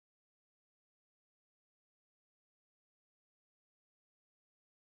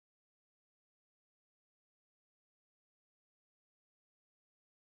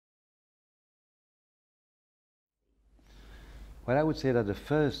Well, I would say that the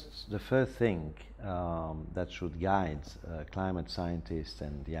first thing that should guide climate scientists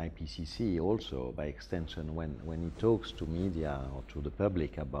and the IPCC also, by extension, when he talks to media or to the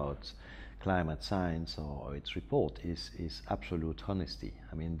public about climate science or its report, is absolute honesty.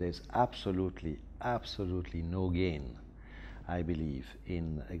 I mean, there's absolutely no gain, I believe,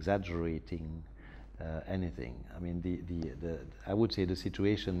 in exaggerating anything. I mean, I would say the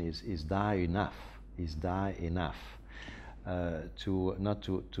situation is dire enough.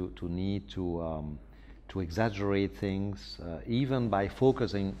 To need to exaggerate things, even by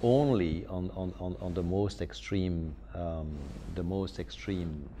focusing only on the most extreme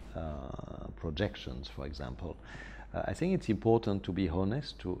projections, for example. I think it's important to be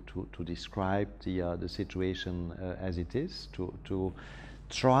honest, to describe the situation as it is, to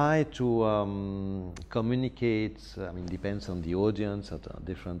try to communicate. I mean, depends on the audience at a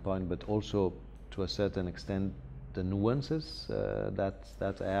different point, but also to a certain extent the nuances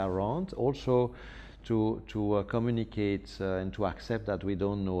that are around. Also to communicate and to accept that we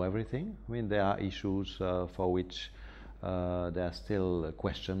don't know everything. I mean, there are issues for which there are still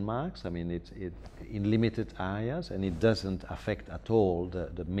question marks. I mean, it's in limited areas, and it doesn't affect at all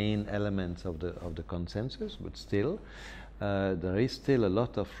the main elements of the consensus, but still there is still a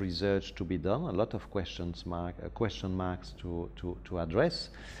lot of research to be done, a lot of question marks to address.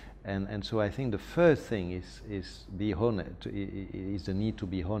 And so I think the first thing is the need to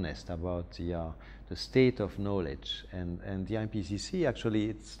be honest about the state of knowledge, and the IPCC,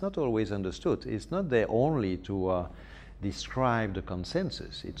 actually, it's not always understood. It's not there only to describe the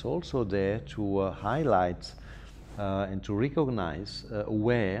consensus. It's also there to highlight and to recognize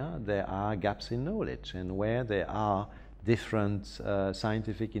where there are gaps in knowledge and where there are different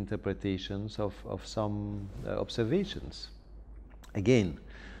scientific interpretations of some observations. Again,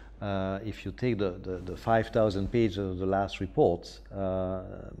 if you take the 5,000 pages of the last report,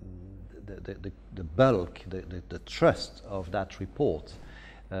 the bulk, the thrust of that report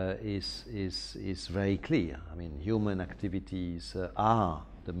is very clear. I mean, human activities are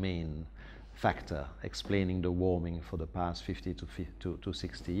the main factor explaining the warming for the past 50 to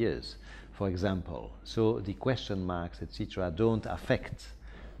 60 years, for example. So the question marks, etc., don't affect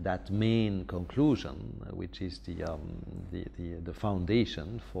that main conclusion, which is the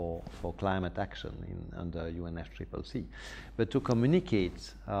foundation for climate action under UNFCCC. But to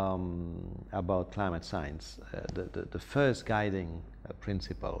communicate about climate science, the first guiding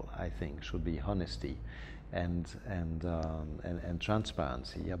principle, I think, should be honesty and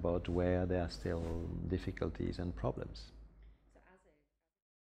transparency about where there are still difficulties and problems.